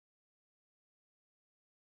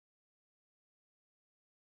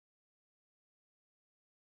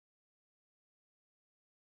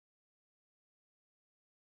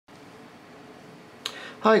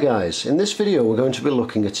Hi guys, in this video we're going to be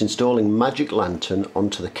looking at installing Magic Lantern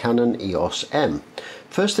onto the Canon EOS M.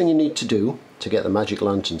 First thing you need to do to get the Magic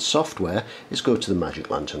Lantern software is go to the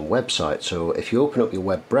Magic Lantern website. So if you open up your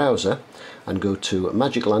web browser and go to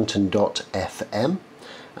magiclantern.fm,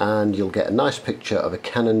 and you'll get a nice picture of a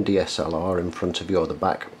Canon DSLR in front of you, or the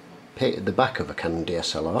back of a Canon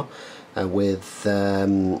DSLR,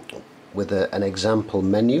 with an example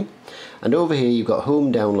menu, and over here you've got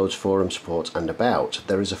Home, Downloads, Forum, Support and About.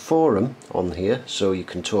 There is a forum on here so you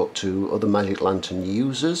can talk to other Magic Lantern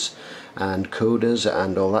users and coders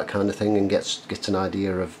and all that kind of thing, and get an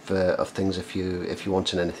idea of things if you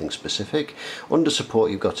want anything specific. Under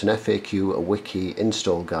Support you've got an FAQ, a wiki,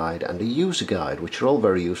 install guide and a user guide, which are all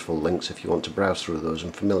very useful links if you want to browse through those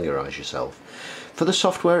and familiarise yourself. For the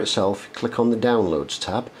software itself, click on the Downloads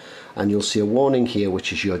tab and you'll see a warning here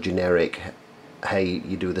which is your generic "hey,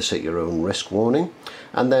 you do this at your own risk" warning,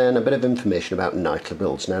 and then a bit of information about nightly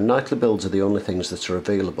builds. Now, nightly builds are the only things that are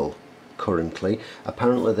available currently.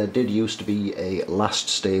 Apparently there did used to be a last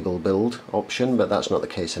stable build option, but that's not the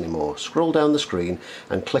case anymore. Scroll down the screen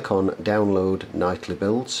and click on Download Nightly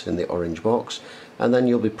Builds in the orange box, and then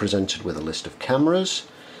you'll be presented with a list of cameras.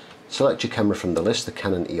 Select your camera from the list, the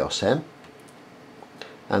Canon EOS M.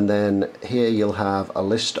 And then here you'll have a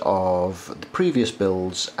list of the previous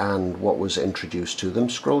builds and what was introduced to them.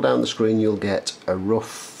 Scroll down the screen, you'll get a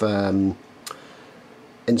rough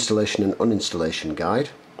installation and uninstallation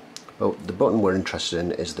guide. But the button we're interested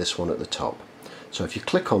in is this one at the top. So if you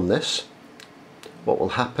click on this, what will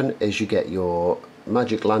happen is you get your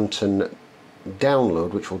Magic Lantern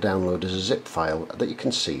download, which will download as a zip file that you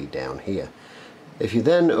can see down here. If you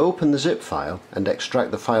then open the zip file and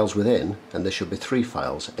extract the files within, and there should be 3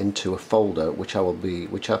 files, into a folder which I've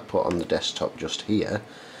put on the desktop just here,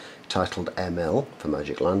 titled ML for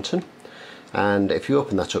Magic Lantern. And if you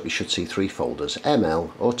open that up, you should see 3 folders: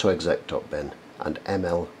 ML, autoexec.bin and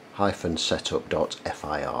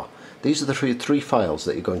ML-setup.fir. These are the three files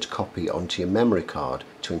that you're going to copy onto your memory card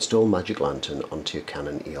to install Magic Lantern onto your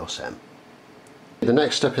Canon EOS M. The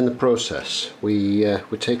next step in the process, we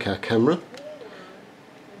take our camera,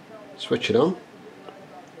 switch it on,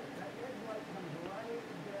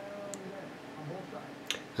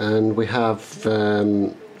 and we have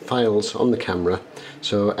files on the camera.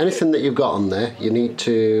 So anything that you've got on there, you need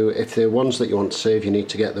to, if they're ones that you want to save, you need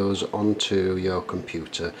to get those onto your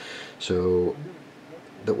computer so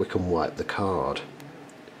that we can wipe the card.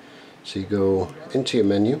 So you go into your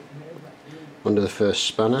menu, under the first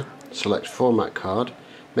spanner, select Format Card,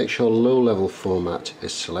 make sure Low Level Format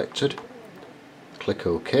is selected, click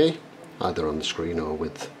OK, either on the screen or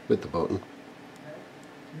with the button.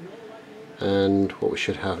 And what we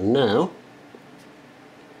should have now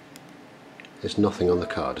is nothing on the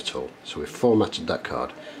card at all. So we've formatted that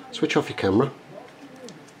card. Switch off your camera,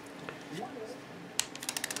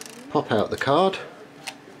 pop out the card,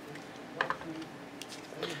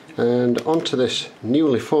 and onto this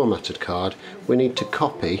newly formatted card we need to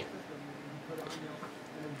copy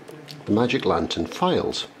the Magic Lantern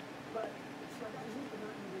files.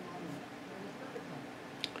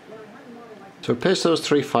 So paste those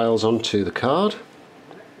 3 files onto the card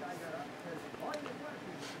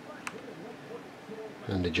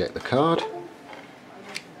and eject the card.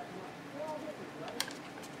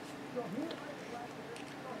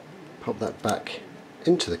 Pop that back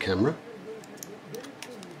into the camera.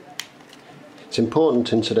 It's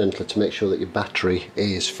important, incidentally, to make sure that your battery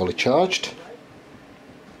is fully charged,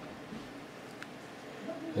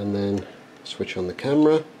 and then switch on the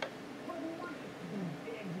camera.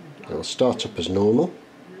 It will start up as normal.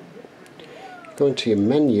 Go into your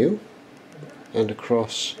menu and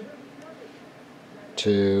across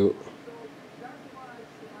to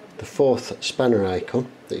the 4th spanner icon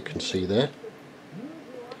that you can see there,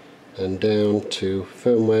 and down to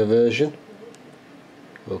firmware version.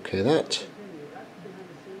 OK that,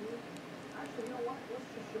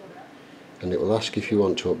 and it will ask if you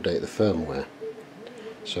want to update the firmware.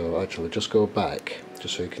 So actually just go back,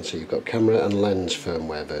 just so you can see you've got camera and lens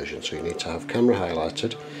firmware version, so you need to have camera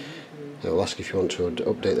highlighted. It will ask if you want to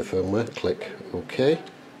update the firmware, click OK.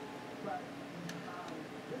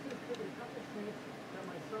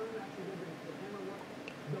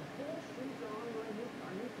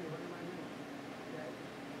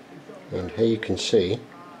 And here you can see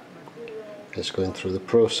it's going through the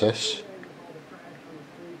process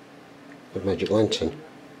of Magic Lantern.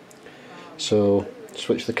 So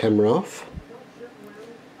switch the camera off,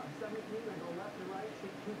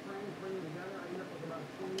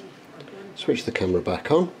 switch the camera back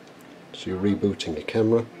on, so you're rebooting your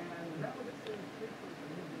camera,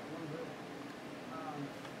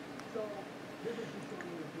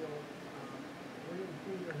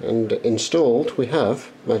 and installed we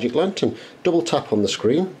have Magic Lantern. Double tap on the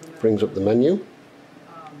screen brings up the menu.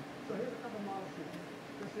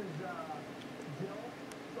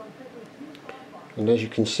 And as you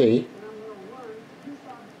can see,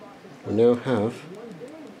 we now have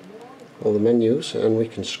all the menus, and we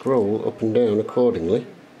can scroll up and down accordingly,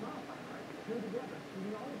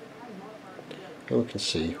 and we can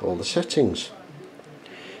see all the settings,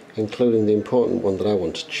 including the important one that I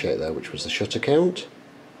wanted to check there, which was the shutter count,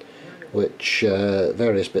 which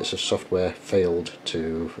various bits of software failed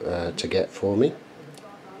to get for me.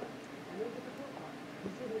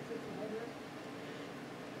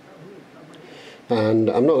 And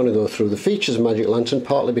I'm not going to go through the features of Magic Lantern,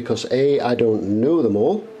 partly because A, I don't know them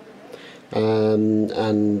all,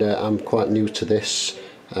 and I'm quite new to this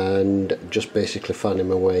and just basically finding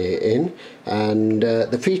my way in. And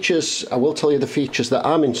the features, I will tell you the features that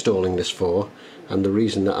I'm installing this for, and the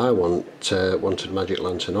reason that I wanted Magic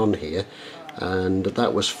Lantern on here, and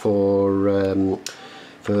that was for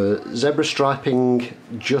zebra striping,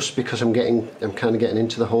 just because I'm kind of getting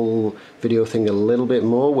into the whole video thing a little bit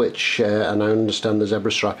more, which and I understand the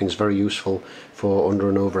zebra striping is very useful for under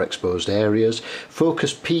and overexposed areas.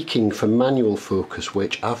 Focus peaking for manual focus,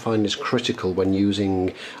 which I find is critical when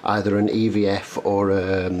using either an EVF or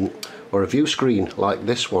a view screen like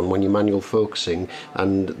this one when you're manual focusing.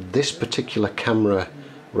 And this particular camera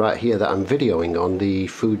right here that I'm videoing on, the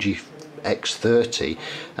Fuji X30,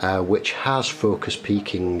 which has focus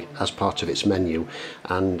peaking as part of its menu,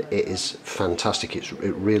 and it is fantastic. It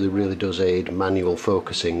really does aid manual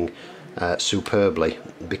focusing superbly,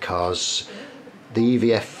 because the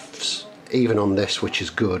EVFs, even on this, which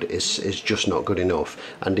is good, is just not good enough,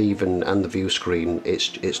 and the view screen,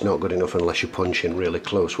 it's not good enough unless you punch in really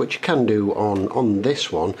close, which you can do on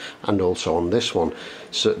this one and also on this one.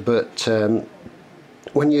 So, but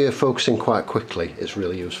when you're focusing quite quickly, it's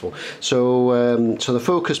really useful. So, so the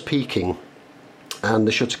focus peaking and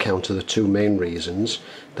the shutter count are the two main reasons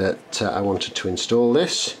that I wanted to install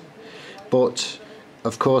this. But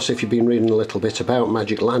of course, if you've been reading a little bit about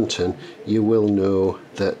Magic Lantern, you will know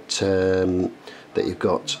that that you've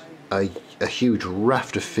got a huge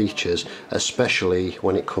raft of features, especially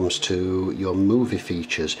when it comes to your movie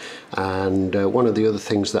features. And one of the other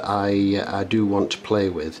things that I do want to play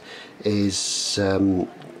with is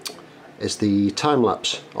the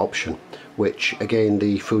time-lapse option, which again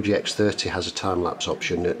the Fuji X30 has a time-lapse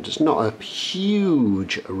option. It's not a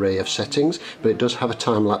huge array of settings, but it does have a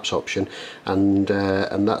time-lapse option, and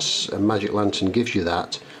that's Magic Lantern gives you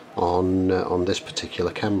that on this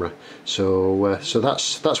particular camera. So so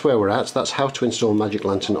that's where we're at. That's how to install Magic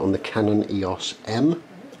Lantern on the Canon EOS M,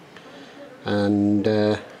 and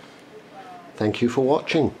thank you for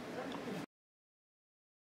watching.